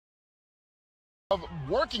of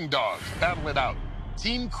working dogs battle it out.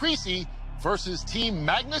 Team Creasy versus Team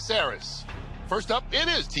Magnus Aris. First up, it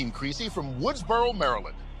is Team Creasy from Woodsboro,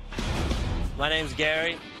 Maryland. My name's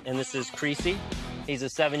Gary, and this is Creasy. He's a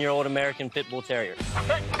 7-year-old American Pit Bull Terrier.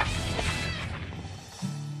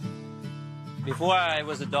 Before I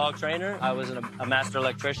was a dog trainer, I was a master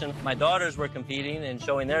electrician. My daughters were competing and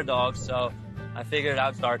showing their dogs, so I figured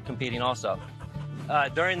I'd start competing also.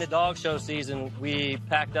 During the dog show season, we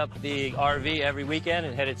packed up the RV every weekend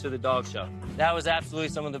and headed to the dog show. That was absolutely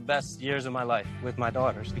some of the best years of my life with my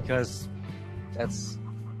daughters because that's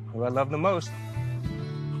who I love the most.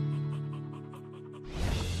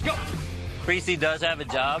 Go! Creasy does have a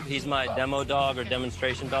job. He's my demo dog or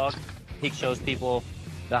demonstration dog. He shows people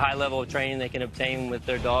the high level of training they can obtain with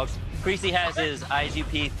their dogs. Creasy has his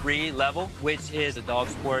IGP 3 level, which is a dog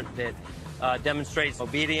sport that demonstrates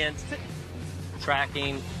obedience,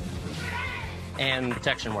 tracking, and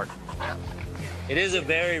protection work. It is a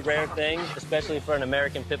very rare thing, especially for an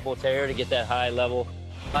American Pit Bull Terrier, to get that high level.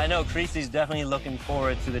 I know Creasy's definitely looking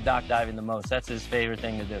forward to the dock diving the most. That's his favorite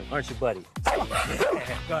thing to do. Aren't you, buddy?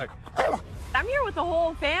 I'm here with the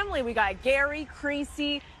whole family. We got Gary,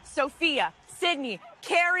 Creasy, Sophia, Sydney,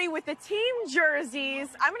 Carrie with the team jerseys.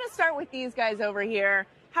 I'm going to start with these guys over here.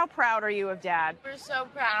 How proud are you of Dad? We're so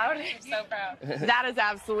proud. We're so proud. That is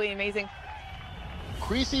absolutely amazing.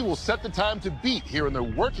 Creasy will set the time to beat here in the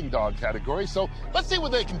working dog category, so let's see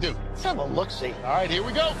what they can do. Let's have a look-see. All right, here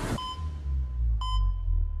we go.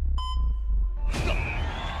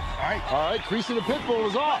 All right, Creasy the Pit Bull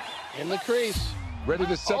is off. In the crease. Ready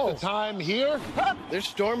to set the time here. They're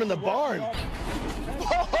storming the barn.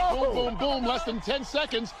 Boom, boom, boom, less than 10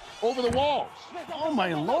 seconds over the walls. Oh,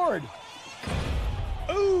 my Lord.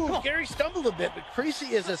 Ooh, Gary stumbled a bit, but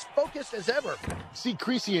Creasy is as focused as ever. See,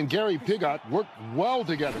 Creasy and Gary Piggott work well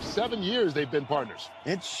together. 7 years they've been partners.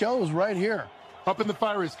 It shows right here. Up in the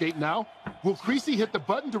fire escape now. Will Creasy hit the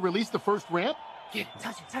button to release the first ramp?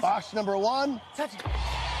 Touch it. Box number 1. Touch it.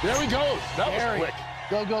 There he goes. That Gary. was quick.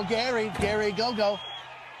 Go, go, Gary. Gary, go, go.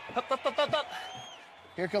 Up.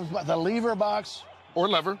 Here comes the lever box. Or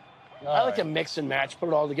lever. I like to mix and match, put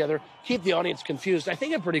it all together, keep the audience confused. I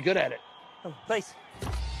think I'm pretty good at it. Oh, place.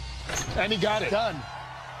 And he got it. Done.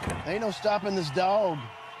 Ain't no stopping this dog.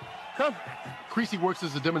 Come. Creasy works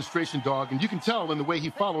as a demonstration dog, and you can tell in the way he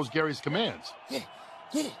follows Gary's commands.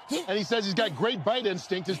 And he says he's got great bite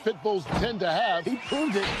instinct, as pit bulls tend to have. He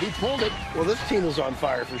proved it. He pulled it. Well, this team is on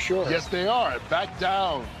fire for sure. Yes, they are. Back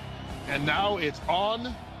down. And now it's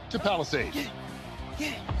on to Palisades.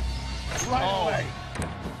 Right away.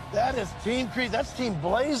 That is Team Creasy. That's Team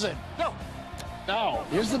Blazing. No. Now,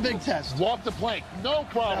 Here's the big test. walk the plank. No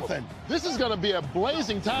problem. Nothing. This is going to be a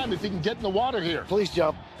blazing time if he can get in the water here. Please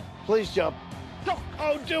jump. Please jump. Go.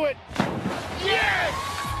 Oh, do it. Yes!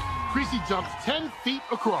 Creasy jumps 10 feet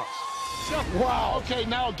across. Wow. Okay,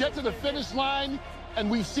 now get to the finish line, and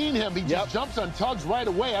we've seen him. He just jumps on tugs right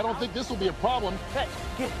away. I don't think this will be a problem. Hey,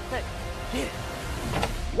 get it.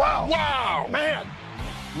 Wow. Wow. Man.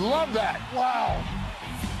 Love that. Wow.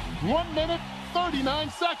 1 minute, 39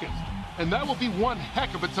 seconds. And that will be one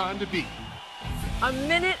heck of a time to beat. 1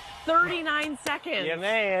 minute, 39 seconds. Yeah,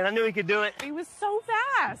 man, I knew he could do it. He was so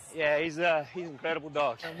fast. Yeah, he's an incredible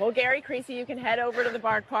dog. Well, Gary, Creasy, you can head over to the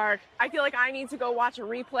Bark Park. I feel like I need to go watch a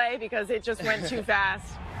replay because it just went too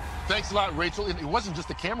fast. Thanks a lot, Rachel. It wasn't just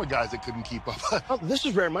the camera guys that couldn't keep up. Oh, this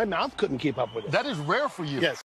is rare. My mouth couldn't keep up with it. That is rare for you. Yes.